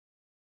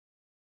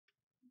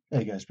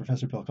Hey guys,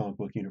 Professor Bill, Comic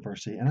Book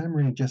University, and I'm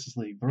reading Justice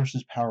League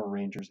versus Power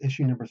Rangers,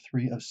 issue number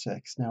 3 of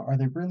 6. Now, are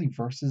they really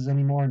versus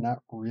anymore? Not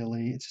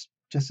really. It's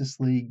Justice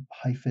League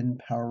hyphen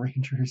Power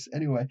Rangers.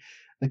 Anyway,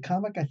 the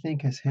comic I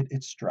think has hit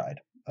its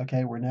stride.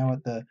 Okay, we're now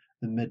at the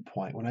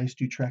midpoint. When I used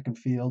to do track and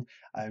field,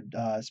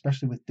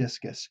 especially with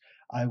discus,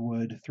 I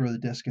would throw the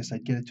discus.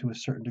 I'd get it to a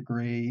certain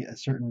degree, a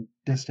certain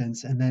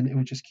distance, and then it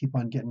would just keep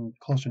on getting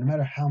closer. No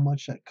matter how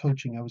much that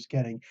coaching I was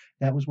getting,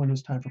 that was when it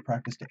was time for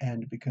practice to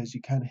end because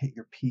you kind of hit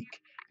your peak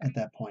at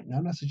that point. Now,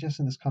 I'm not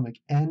suggesting this comic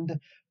end,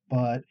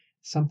 but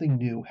something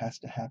new has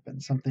to happen,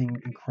 something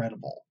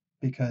incredible,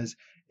 because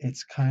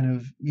it's kind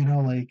of,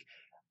 like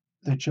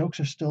the jokes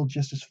are still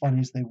just as funny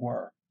as they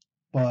were,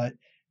 but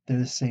they're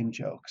the same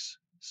jokes.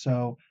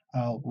 So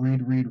I'll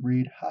read,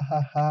 ha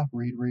ha ha,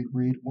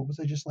 read. What was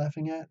I just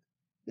laughing at?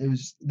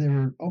 They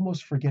were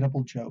almost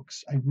forgettable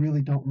jokes. I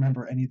really don't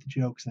remember any of the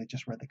jokes, and I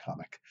just read the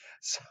comic.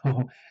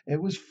 So it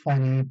was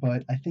funny,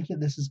 but I think that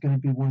this is going to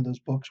be one of those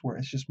books where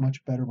it's just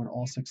much better when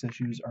all 6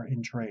 issues are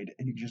in trade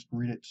and you just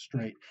read it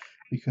straight.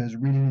 Because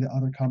reading the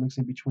other comics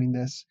in between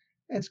this,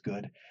 it's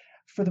good.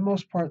 For the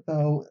most part,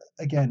 though,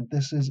 again,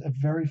 this is a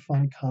very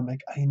fun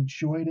comic. I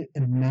enjoyed it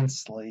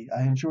immensely.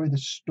 I enjoy the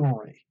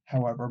story,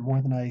 however,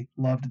 more than I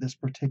loved this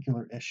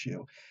particular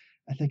issue.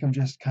 I think I'm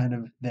just kind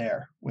of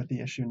there with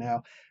the issue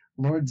now.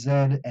 Lord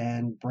Zed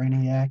and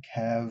Brainiac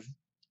have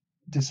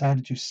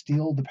decided to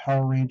steal the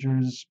Power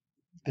Rangers,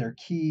 their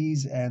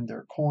keys and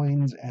their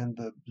coins and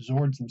the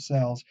Zords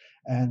themselves,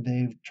 and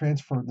they've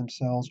transferred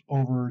themselves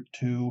over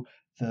to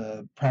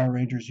the Power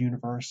Rangers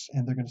universe,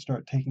 and they're going to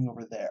start taking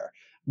over there.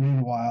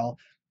 Meanwhile,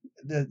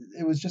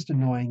 it was just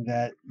annoying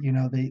that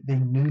they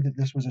knew that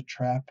this was a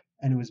trap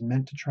and it was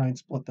meant to try and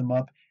split them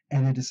up,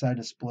 and they decided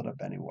to split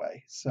up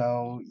anyway.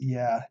 So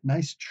yeah,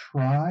 nice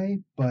try,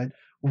 but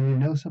when you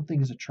know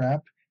something is a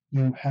trap,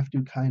 you have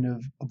to kind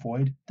of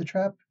avoid the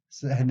trap.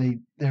 So,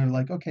 and they're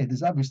like, okay,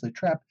 there's obviously a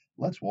trap.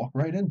 Let's walk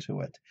right into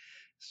it.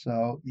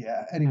 So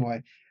yeah.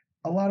 Anyway,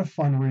 a lot of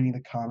fun reading the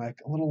comic.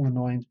 A little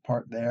annoying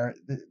part there.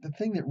 The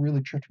thing that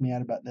really tripped me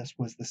out about this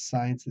was the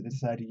science that they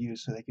decided to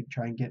use so they could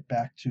try and get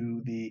back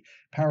to the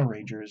Power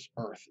Rangers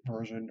Earth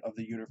version of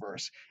the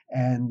universe.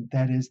 And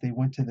that is, they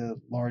went to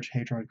the Large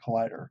Hadron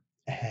Collider.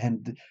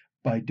 And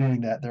by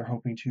doing that, they're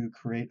hoping to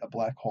create a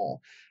black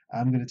hole.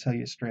 I'm going to tell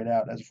you straight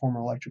out, as a former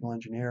electrical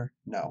engineer,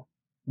 no.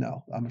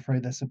 No, I'm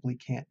afraid that simply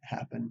can't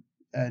happen.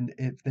 And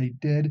if they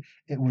did,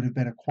 it would have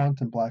been a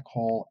quantum black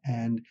hole,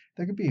 and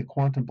there could be a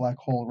quantum black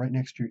hole right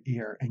next to your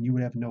ear, and you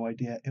would have no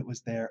idea it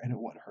was there, and it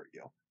wouldn't hurt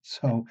you.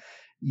 So,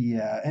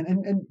 yeah,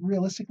 and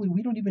realistically,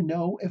 we don't even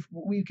know if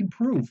we can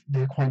prove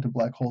that quantum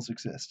black holes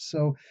exist.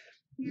 So,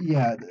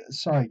 yeah,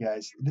 sorry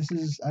guys. This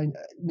is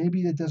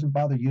maybe it doesn't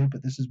bother you,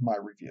 but this is my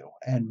review,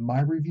 and my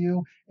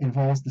review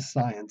involves the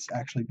science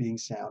actually being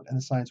sound, and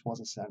the science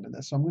wasn't sound in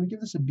this. So I'm going to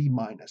give this a B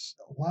minus.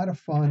 A lot of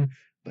fun,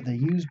 but they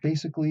use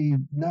basically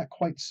not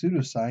quite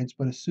pseudoscience,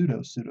 but a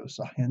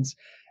pseudoscience,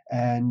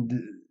 and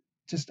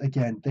just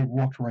again they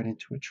walked right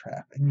into a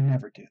trap, and you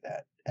never do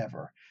that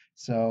ever.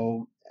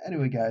 So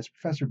anyway, guys,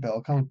 Professor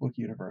Bell, Comic Book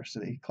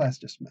University, class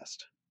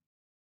dismissed.